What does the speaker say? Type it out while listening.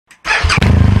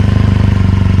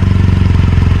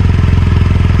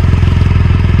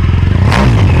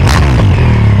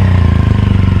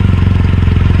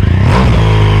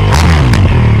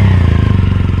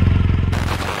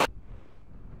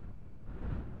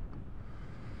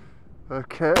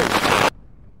Okay. Let's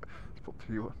put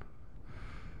you on.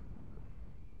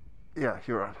 Yeah,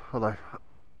 you're on. Hello.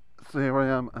 So here I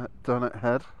am at Dunnet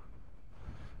Head.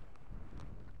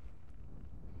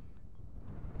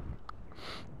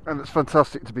 And it's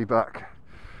fantastic to be back.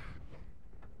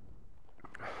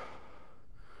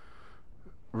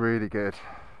 Really good.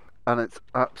 And it's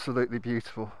absolutely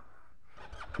beautiful.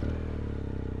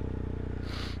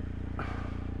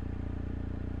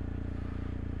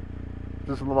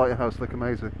 Doesn't the lighthouse look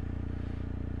amazing?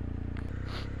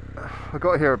 I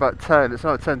got here about 10, it's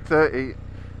now 10:30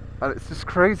 and it's just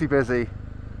crazy busy.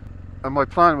 And my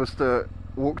plan was to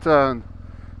walk down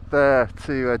there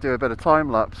to do a bit of time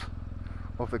lapse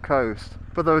of the coast.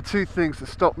 But there were two things that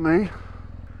stopped me.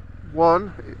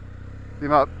 One, the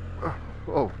amount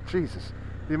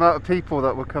the amount of people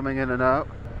that were coming in and out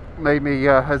made me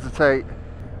hesitate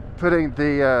putting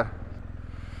the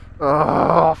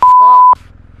oh fuck!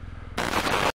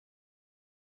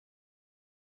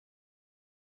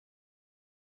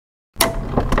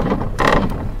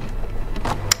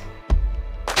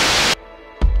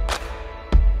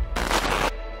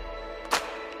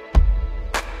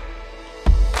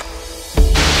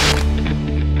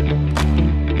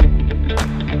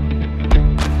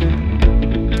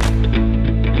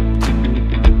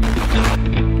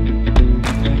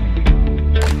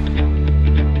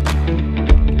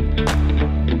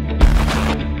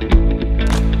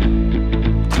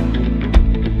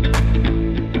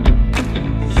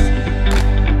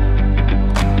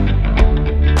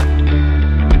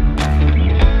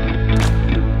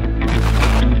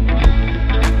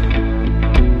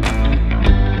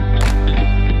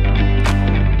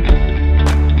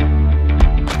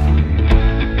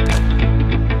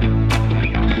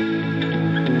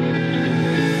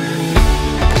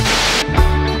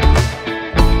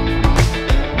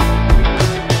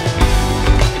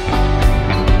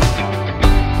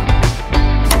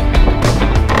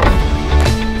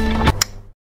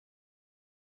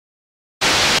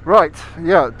 Right,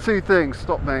 yeah, two things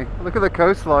stopped me. Look at the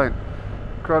coastline,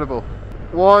 incredible.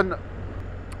 One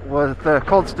was the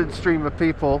constant stream of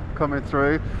people coming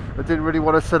through. I didn't really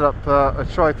want to set up a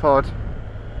tripod.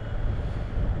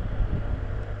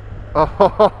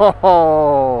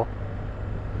 Oh,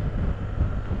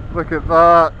 look at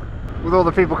that, with all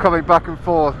the people coming back and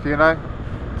forth, you know,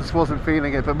 just wasn't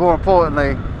feeling it. But more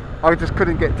importantly, I just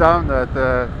couldn't get down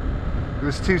there. It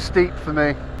was too steep for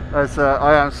me, as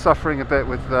I am suffering a bit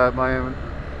with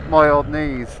my old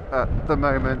knees at the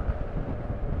moment.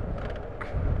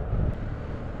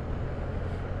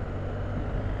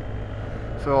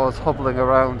 So I was hobbling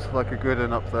around like a good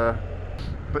one up there,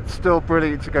 but still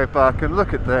brilliant to go back. And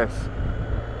look at this.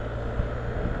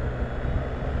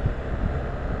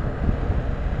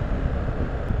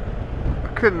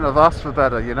 I couldn't have asked for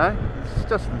better, you know? It's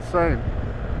just insane.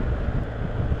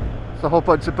 There's a whole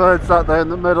bunch of birds out there in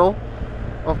the middle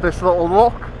of this little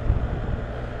rock,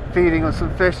 feeding on some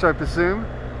fish, I presume.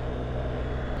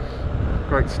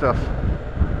 Great stuff.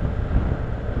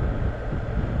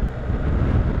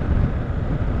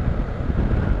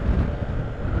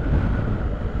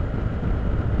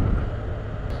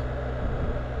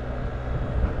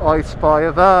 I spy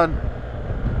a van.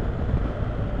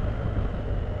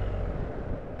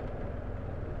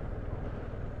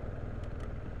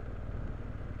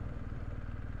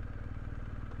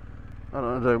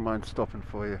 I don't mind stopping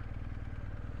for you.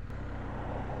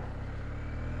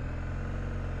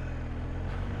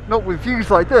 Not with views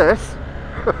like this.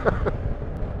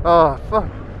 Oh fuck.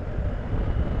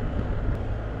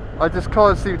 I just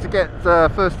can't seem to get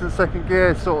first and second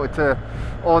gear sorted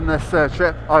on this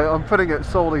trip. I'm putting it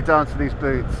solely down to these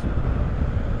boots.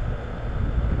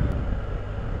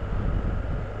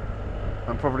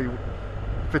 And probably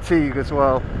fatigue as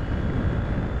well.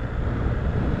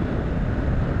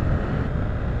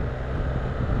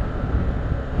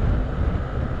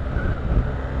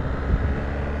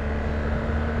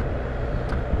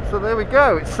 So there we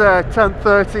go, it's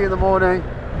 10:30 in the morning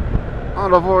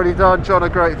and I've already done John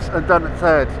O'Groats and Dunnet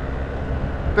Head.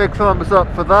 Big thumbs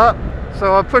up for that.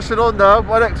 So I'm pushing on now.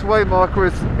 My next way marker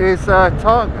is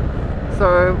Tongue.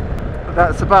 So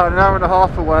that's about an hour and a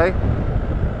half away,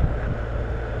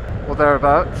 or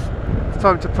thereabouts. It's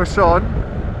time to push on.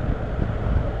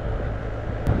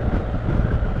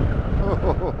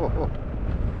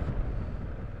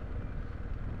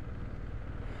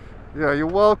 Yeah, you're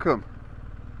welcome.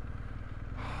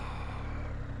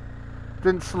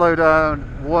 Didn't slow down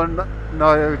one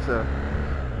iota.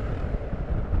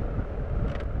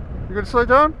 You gonna slow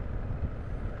down?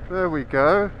 There we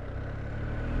go.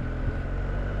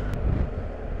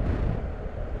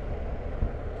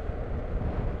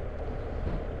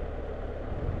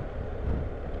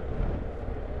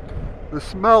 The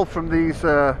smell from these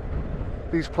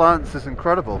plants is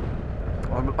incredible.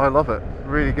 I love it.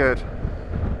 Really good.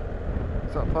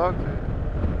 Is that parked?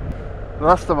 The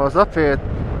last time I was up here,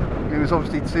 it was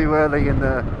obviously too early in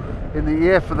the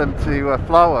year for them to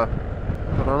flower.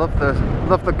 But I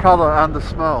love the colour and the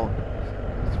smell.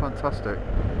 It's fantastic.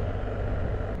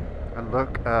 And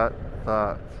look at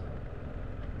that.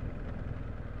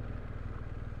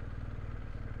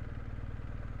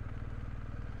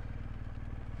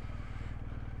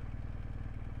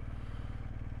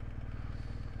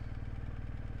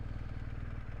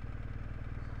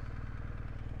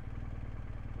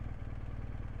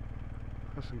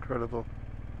 That's incredible.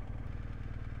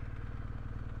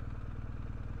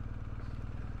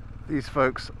 These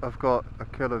folks have got a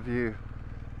killer view.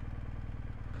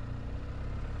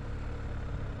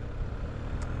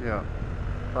 Yeah,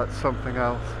 that's something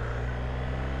else.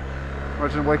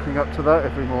 Imagine waking up to that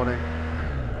every morning.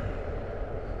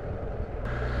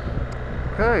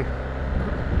 Okay,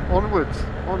 onwards,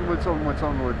 onwards, onwards,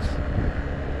 onwards.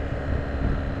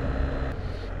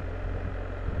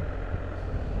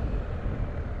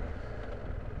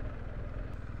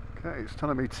 Okay, it's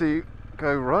telling me to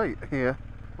go right here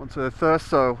onto the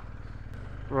Thurso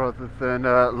rather than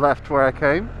left where I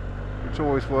came, which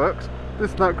always works.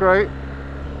 Isn't that great?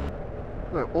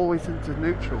 Look, always into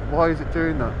neutral. Why is it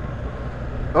doing that?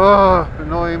 Oh,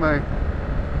 annoying me.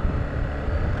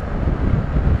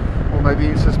 Or maybe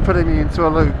it's just putting me into a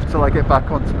loop till I get back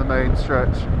onto the main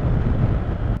stretch.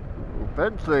 Ooh,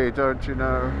 Bentley, don't you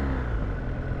know?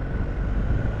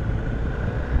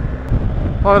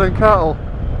 Highland cattle.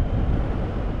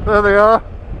 There they are.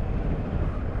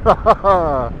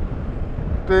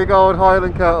 Big old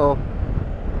Highland cattle.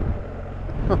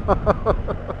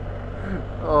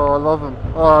 Oh, I love them.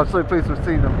 Oh, I'm so pleased to have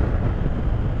seen them.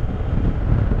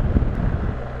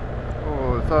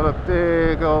 Oh, is that a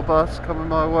big old bus coming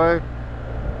my way?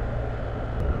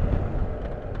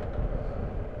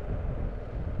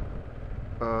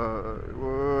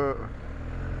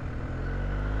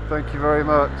 Thank you very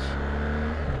much.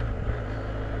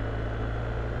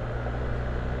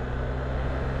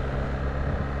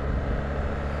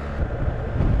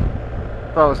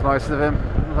 That was nice of him,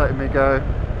 letting me go.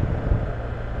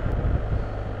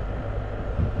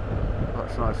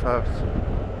 That's a nice house.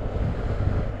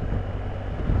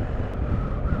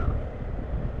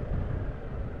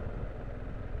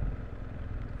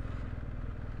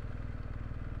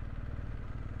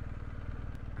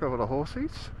 Couple of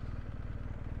horses.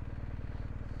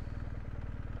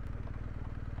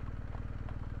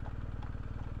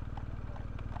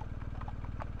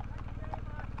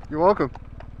 You're welcome.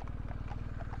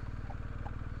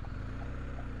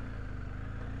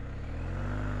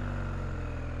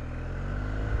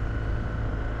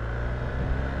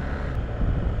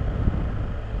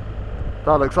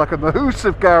 That looks like a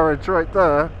massive garage right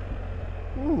there.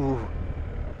 Ooh.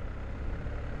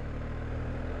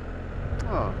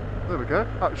 Oh, there we go.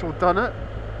 Actual Dunnet.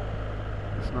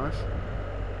 That's nice.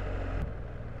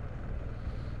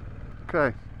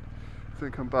 Okay. I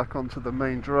think I'm back onto the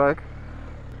main drag.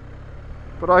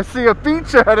 But I see a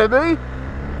beach ahead of me.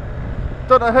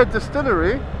 Dunnet Head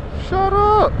Distillery. Shut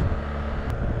up.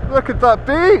 Look at that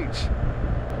beach.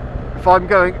 If I'm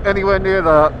going anywhere near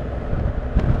that,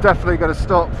 definitely going to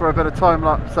stop for a bit of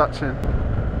time-lapse action.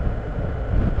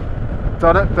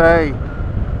 Dunnet Bay.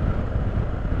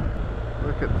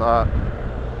 Look at that.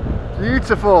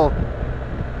 Beautiful.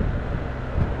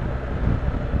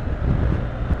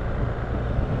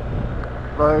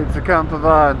 Loads of camper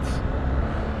vans.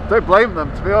 Don't blame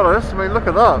them, to be honest. I mean, look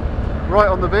at that. Right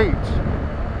on the beach.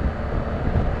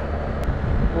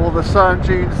 All the sand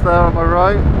dunes there on my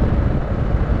right.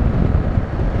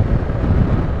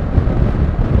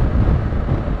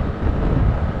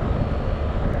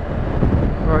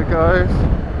 Right, guys.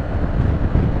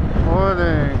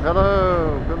 Morning.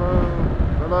 Hello. Hello.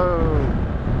 Hello.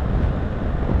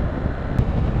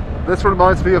 This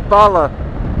reminds me of Bala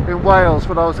in Wales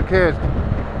when I was a kid.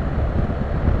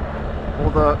 All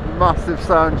the massive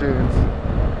sand dunes.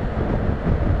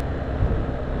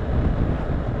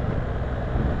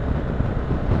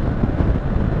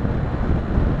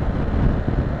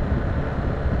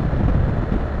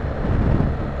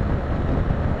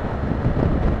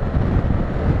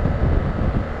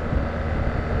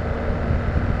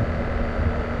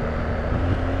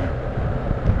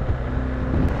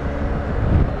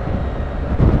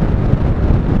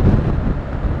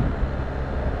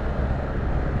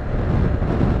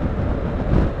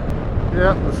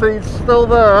 Yeah, the seat's still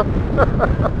there.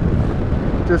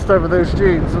 Just over those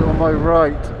dunes on my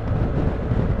right.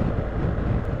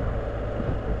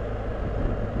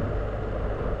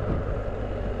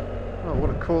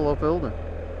 cool old building.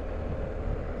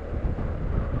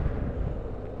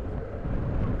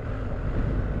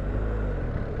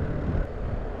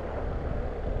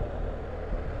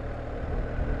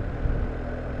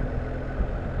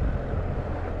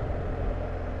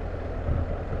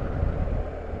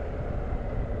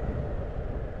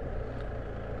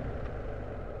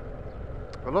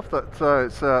 I love that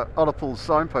it's other pools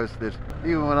signposted,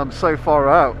 even when I'm so far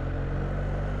out.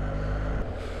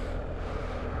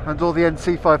 And all the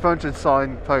NC500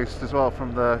 signposts as well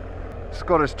from the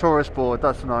Scottish Tourist Board,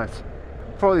 that's nice.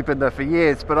 Probably been there for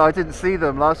years, but I didn't see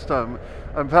them last time.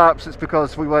 And perhaps it's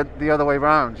because we went the other way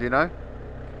round, you know?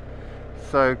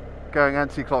 So going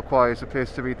anti-clockwise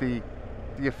appears to be the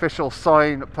official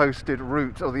sign-posted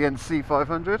route of the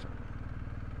NC500.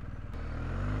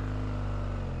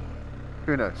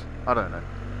 Who knows? I don't know.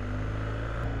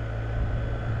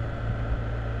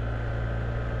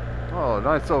 Oh,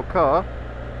 nice old car.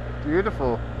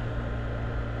 Beautiful.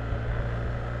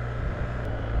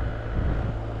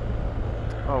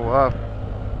 Oh wow.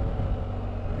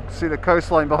 You can see the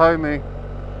coastline behind me.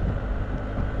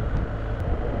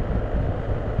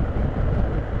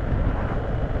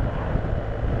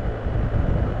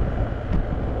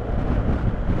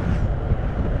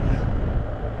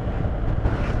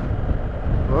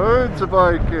 Loads of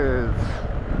bikers.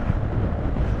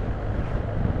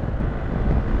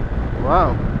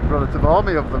 Wow, relative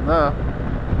army of them there.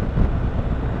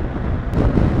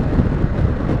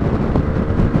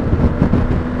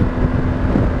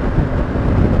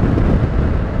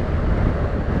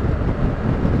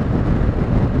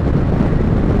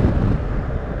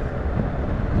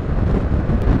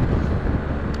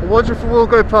 I wonder if we'll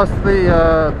go past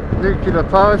the nuclear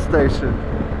power station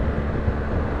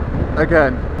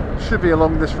again. Should be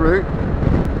along this route.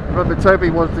 I remember Toby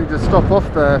wanted to stop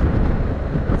off there.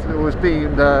 It was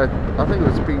being, I think it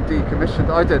was being decommissioned.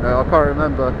 I don't know, I can't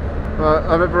remember. But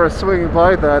I remember us swinging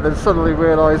by there, then suddenly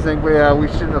realising we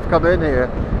shouldn't have come in here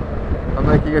and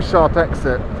making a sharp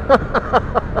exit.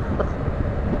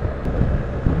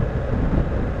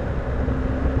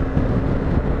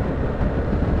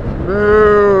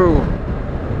 Moo!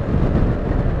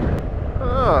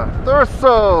 Ah,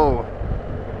 Thurso!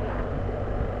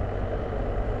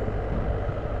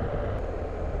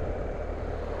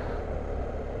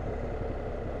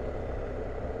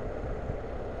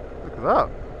 That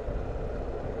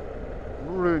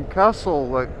ruined castle,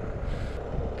 like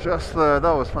just there.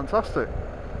 That was fantastic.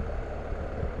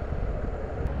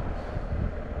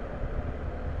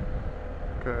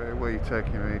 Okay, where are you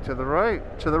taking me? To the right,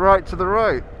 to the right, to the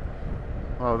right.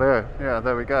 Oh, there, yeah,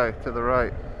 there we go, to the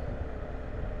right.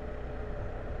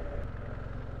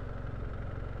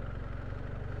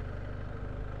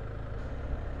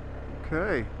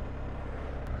 Okay,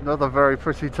 another very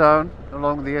pretty town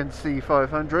along the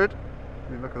NC500.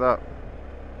 I mean, look at that.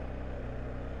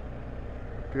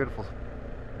 Beautiful.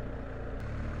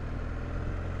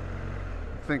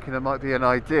 Thinking it might be an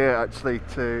idea actually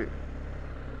to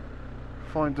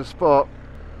find a spot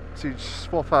to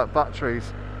swap out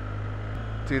batteries.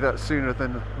 Do that sooner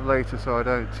than later so I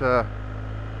don't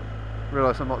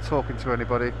realise I'm not talking to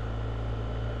anybody.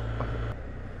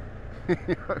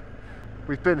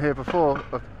 We've been here before.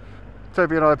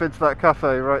 Toby and I have been to that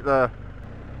cafe right there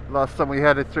last time we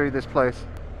headed through this place.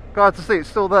 Glad to see it's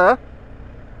still there.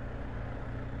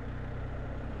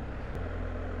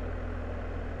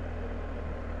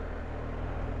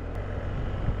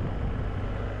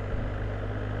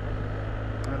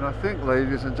 And I think,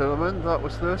 ladies and gentlemen, that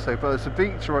was Thursday, but there's a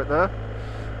beach right there.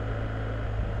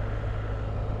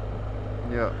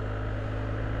 Yeah.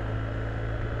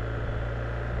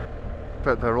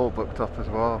 Bet they're all booked up as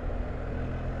well.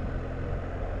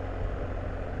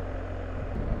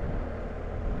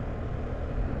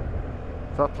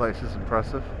 That place is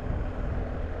impressive.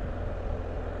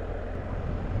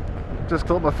 Just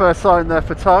got my first sign there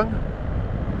for tongue.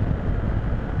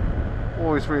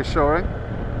 Always reassuring.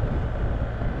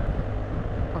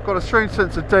 I've got a strange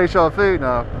sense of deja vu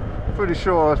now. Pretty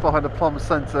sure I was behind a Plum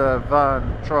Centre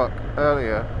van truck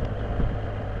earlier.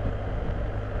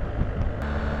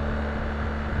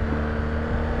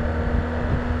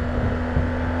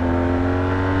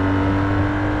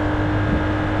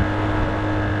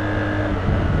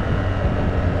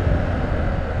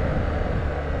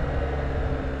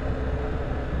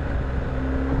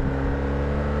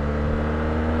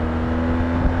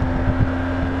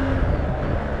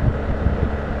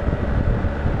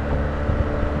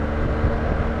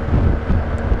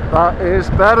 That is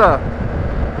better.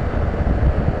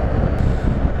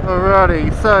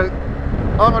 Alrighty, so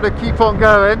I'm going to keep on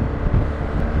going,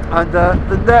 and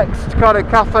the next kind of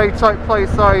cafe type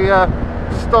place I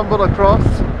stumble across,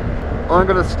 I'm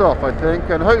going to stop, I think,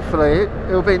 and hopefully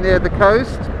it'll be near the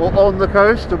coast or on the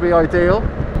coast. It'll be ideal,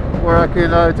 where I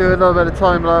can do a little bit of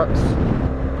time lapse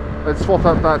and swap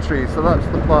out batteries. So that's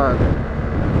the plan.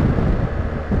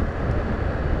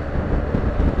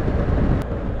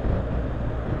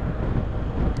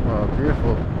 Oh,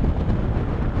 beautiful.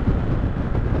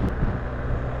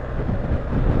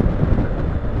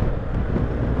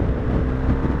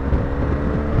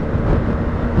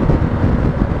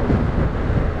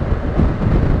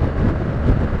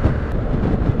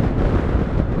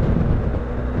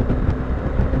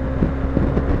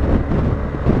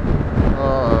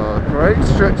 Great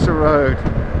stretch of road.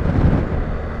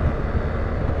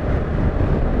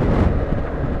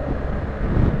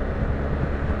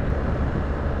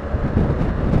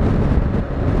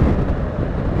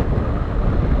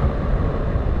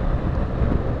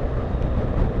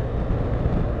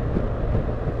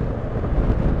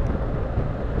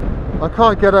 I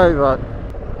can't get over,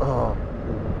 oh,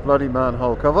 bloody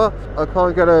manhole cover. I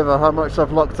can't get over how much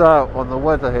I've lucked out on the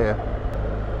weather here.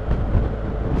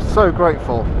 I'm so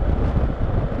grateful.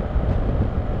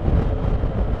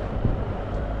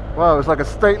 Wow, it's like a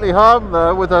stately harm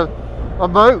there with a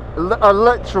moat, a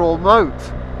literal moat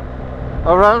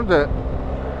around it.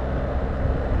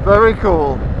 Very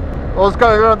cool. I was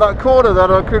going around that corner then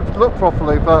I couldn't look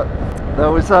properly, but there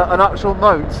was an actual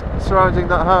moat surrounding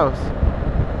that house.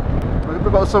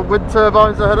 We've got some wind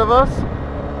turbines ahead of us.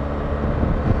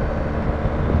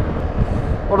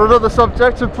 On another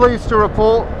subject, I'm pleased to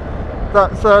report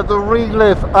that the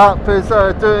Relive app is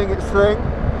doing its thing.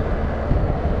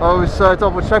 I was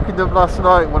double checking them last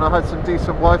night when I had some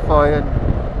decent Wi-Fi, and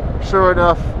sure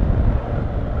enough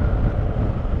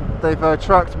they've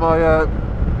tracked my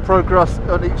progress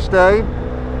on each day,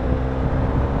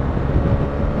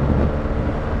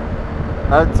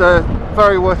 and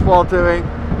very worthwhile doing.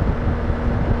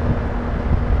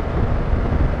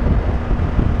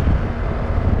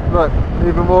 Look,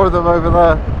 even more of them over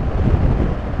there.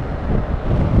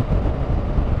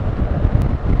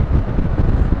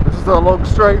 A long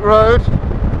straight road. Just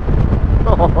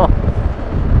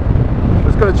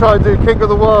going to try and do King of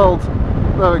the World.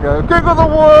 There we go. King of the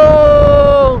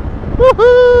World!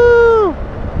 Woohoo!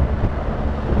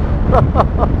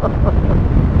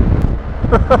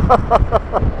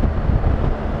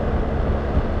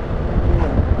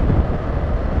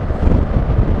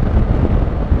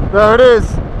 There it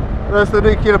is. There's the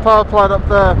nuclear power plant up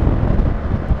there.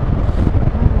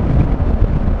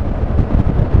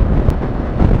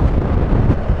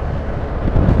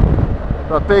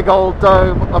 That big old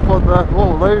dome up on the,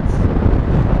 oh loads,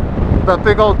 that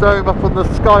big old dome up on the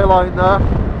skyline there.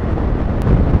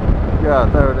 Yeah,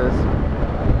 there it is.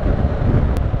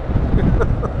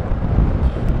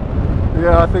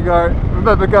 Yeah, I think I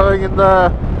remember going in there,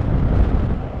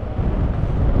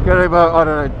 getting about, I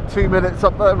don't know, 2 minutes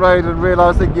up that road and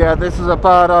realising, yeah, this is a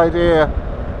bad idea.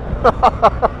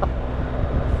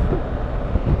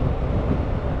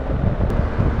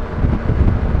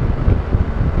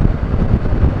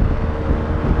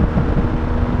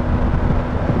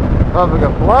 Having a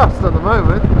blast at the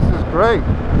moment. This is great.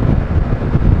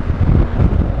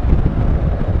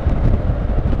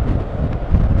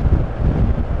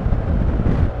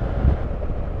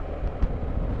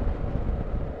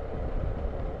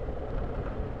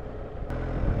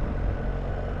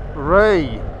 Ray. I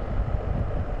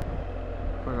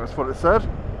think that's what it said.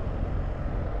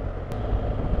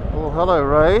 Well, hello,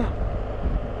 Ray.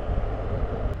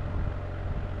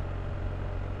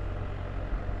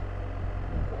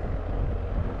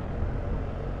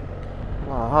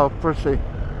 Wow, how pretty.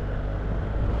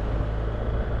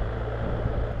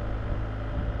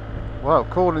 Wow,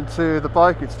 according to the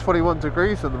bike, it's 21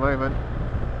 degrees at the moment.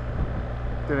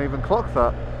 Didn't even clock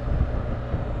that.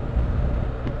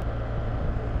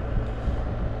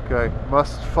 Okay,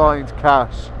 must find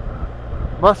cash.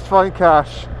 Must find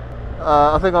cash.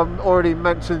 I think I've already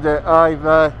mentioned it.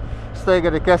 I'm staying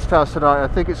at a guest house tonight. I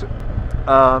think it's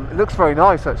it looks very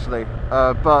nice actually,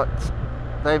 but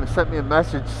they sent me a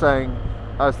message saying,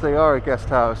 as they are a guest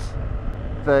house,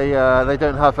 they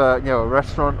don't have a a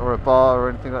restaurant or a bar or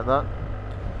anything like that.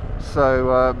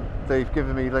 So they've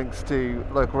given me links to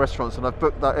local restaurants, and I've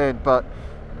booked that in. But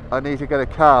I need to get a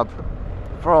cab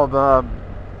from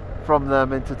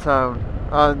them into town,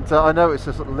 and I know it's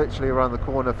just literally around the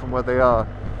corner from where they are,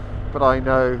 but I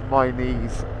know my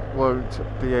knees won't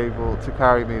be able to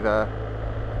carry me there,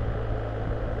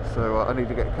 so I need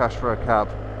to get cash for a cab.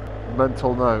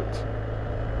 Mental note.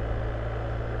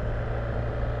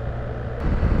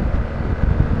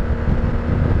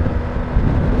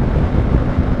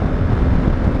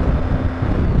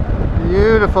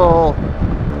 beautiful.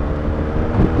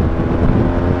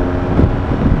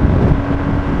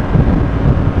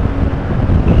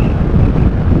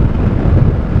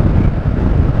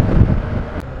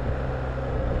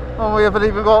 Oh, we haven't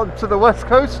even gotten to the west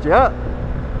coast yet.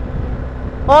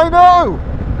 I know!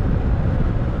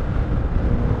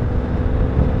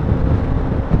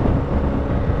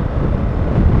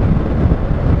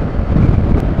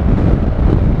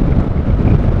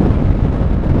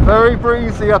 Very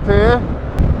breezy up here,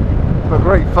 but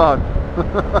great fun.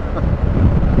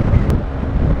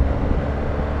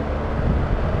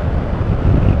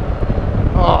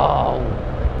 Oh,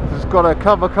 just got a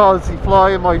kamikaze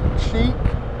fly in my cheek.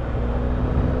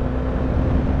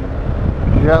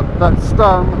 Yep, that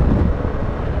stung.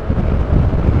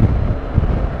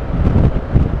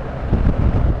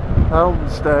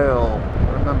 Helmsdale.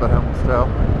 I remember Helmsdale.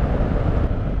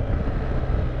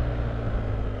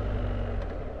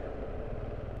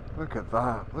 Look at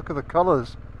that. Look at the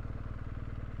colours.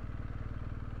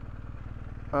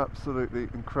 Absolutely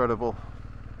incredible.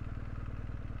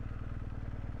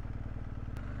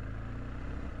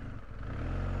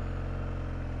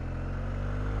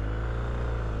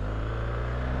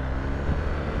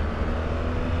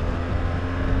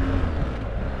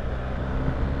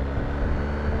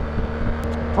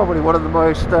 Probably one of the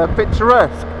most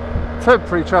picturesque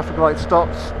temporary traffic light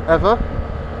stops ever.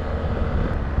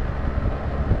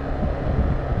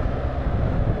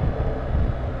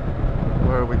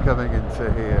 Where are we coming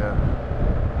into here?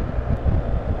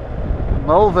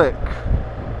 Mulvik.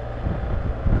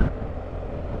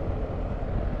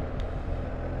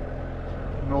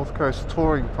 North Coast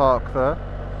Touring Park there.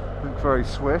 Look very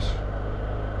swish.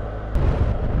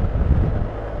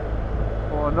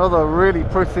 Another really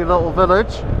pretty little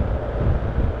village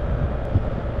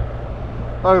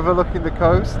overlooking the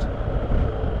coast.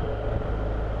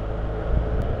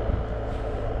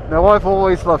 Now, I've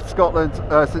always loved Scotland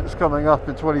since coming up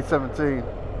in 2017,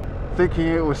 thinking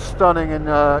it was stunning and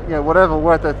you know, whatever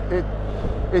weather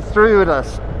it threw at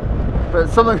us, but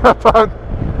something about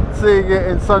seeing it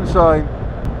in sunshine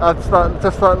adds that,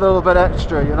 just that little bit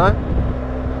extra, you know.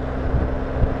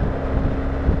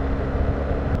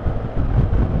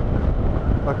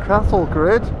 A cattle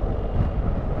grid.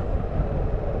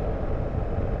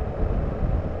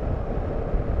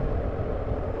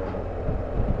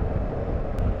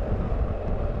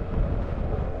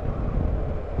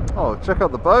 Oh, check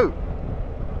out the boat.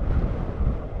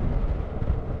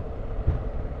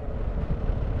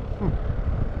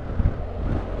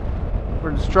 We're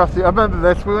in Strathy. I remember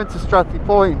this. We went to Strathy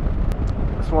Point.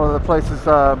 It's one of the places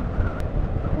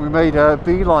we made a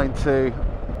beeline to.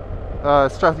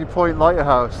 Strathy Point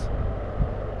Lighthouse.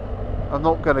 I'm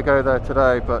not going to go there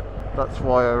today, but that's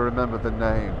why I remember the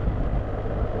name.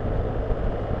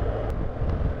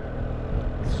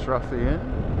 Strathy Inn.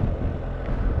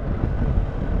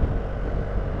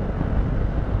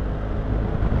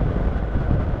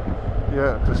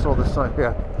 Yeah, just saw the sign.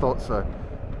 Yeah, thought so.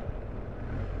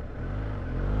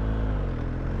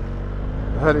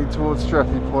 Heading towards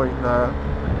Strathy Point now.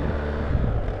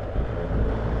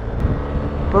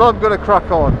 But I'm going to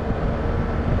crack on.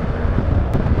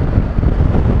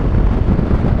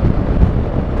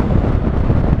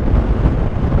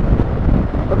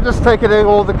 I'm just taking in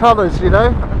all the colours, you know.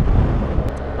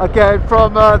 Again,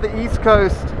 from the East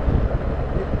Coast,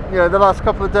 you know, the last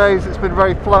couple of days it's been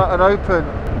very flat and open.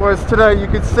 Whereas today you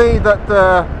can see that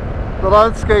the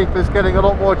landscape is getting a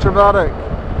lot more dramatic.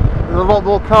 There's a lot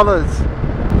more colours.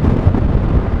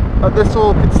 And this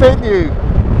will continue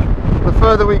the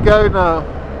further we go now.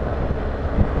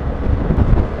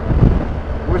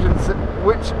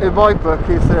 Which in my book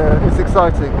is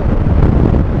exciting.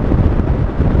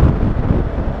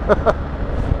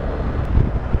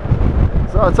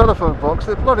 Is that a telephone box?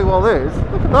 It bloody well is.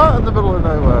 Look at that in the middle of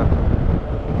nowhere.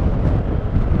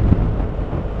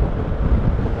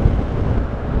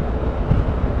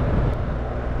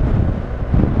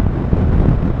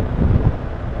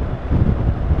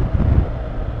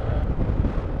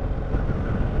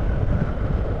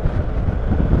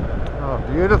 Oh,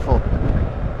 beautiful.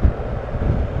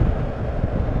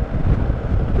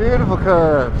 Beautiful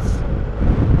curves.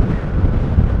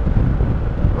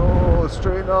 Oh,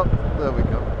 straight up. There we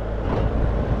go.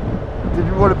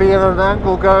 Didn't want to be at an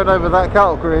angle going over that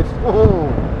cattle grid.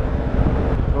 Oh,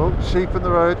 oh, sheep in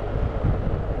the road.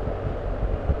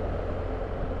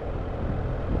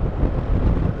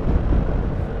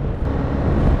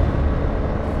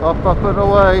 Up, up and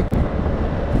away.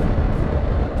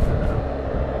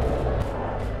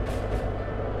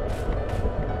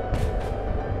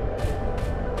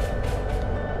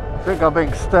 I think I'm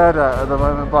being stared at the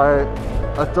moment by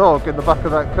a dog in the back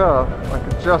of that car. I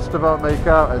can just about make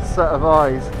out a set of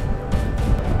eyes.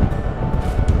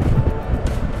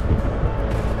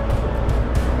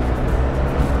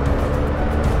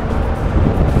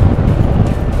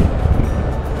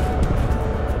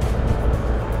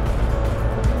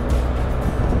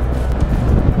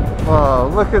 Wow,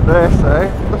 look at this,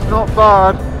 eh? That's not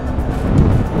bad.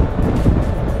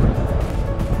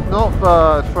 Not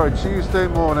bad for a Tuesday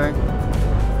morning.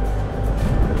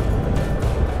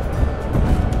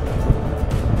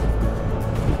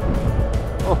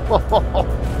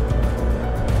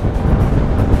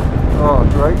 Oh,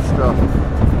 great stuff.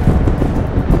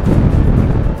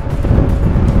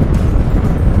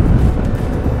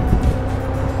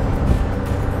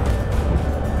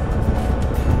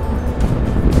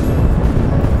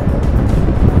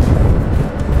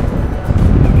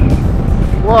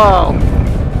 Wow!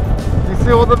 Do you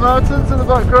see all the mountains in the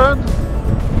background?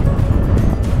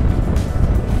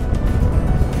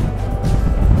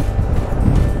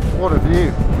 What a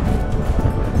view!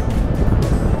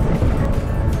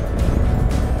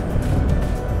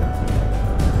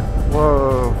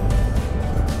 Whoa!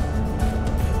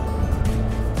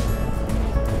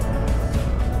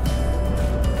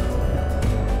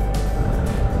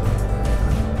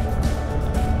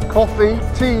 Coffee,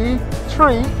 tea,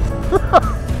 treat.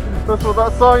 That's what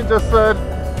that sign just said.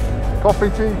 Coffee,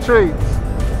 tea, treats.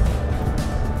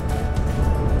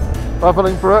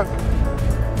 Bubbling brook.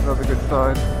 Another good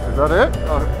sign. Is that it?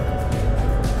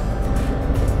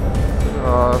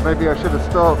 Oh, maybe I should have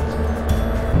stopped.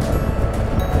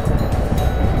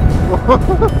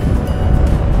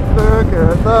 Look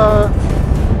at that.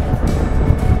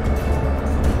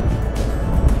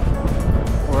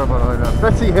 Where am I now?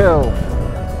 Betty Hill.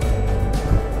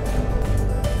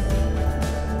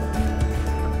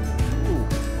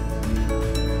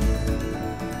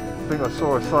 I think I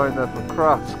saw a sign there for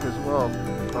Krask as well.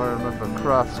 I remember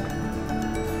Krask.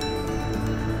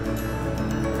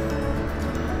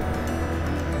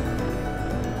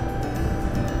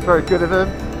 Very good of him,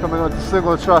 coming onto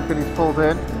single track and he's pulled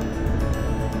in.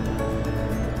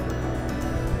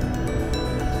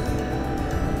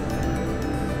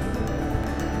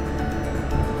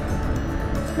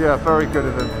 Yeah, very good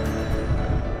of him.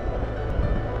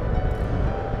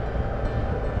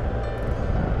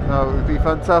 No, it would be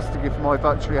fantastic if my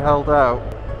battery held out.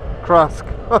 Krask.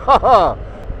 I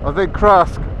think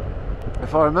Krask,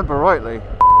 if I remember rightly,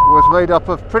 was made up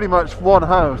of pretty much one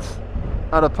house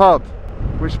and a pub,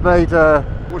 which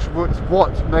was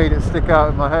what made it stick out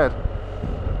in my head.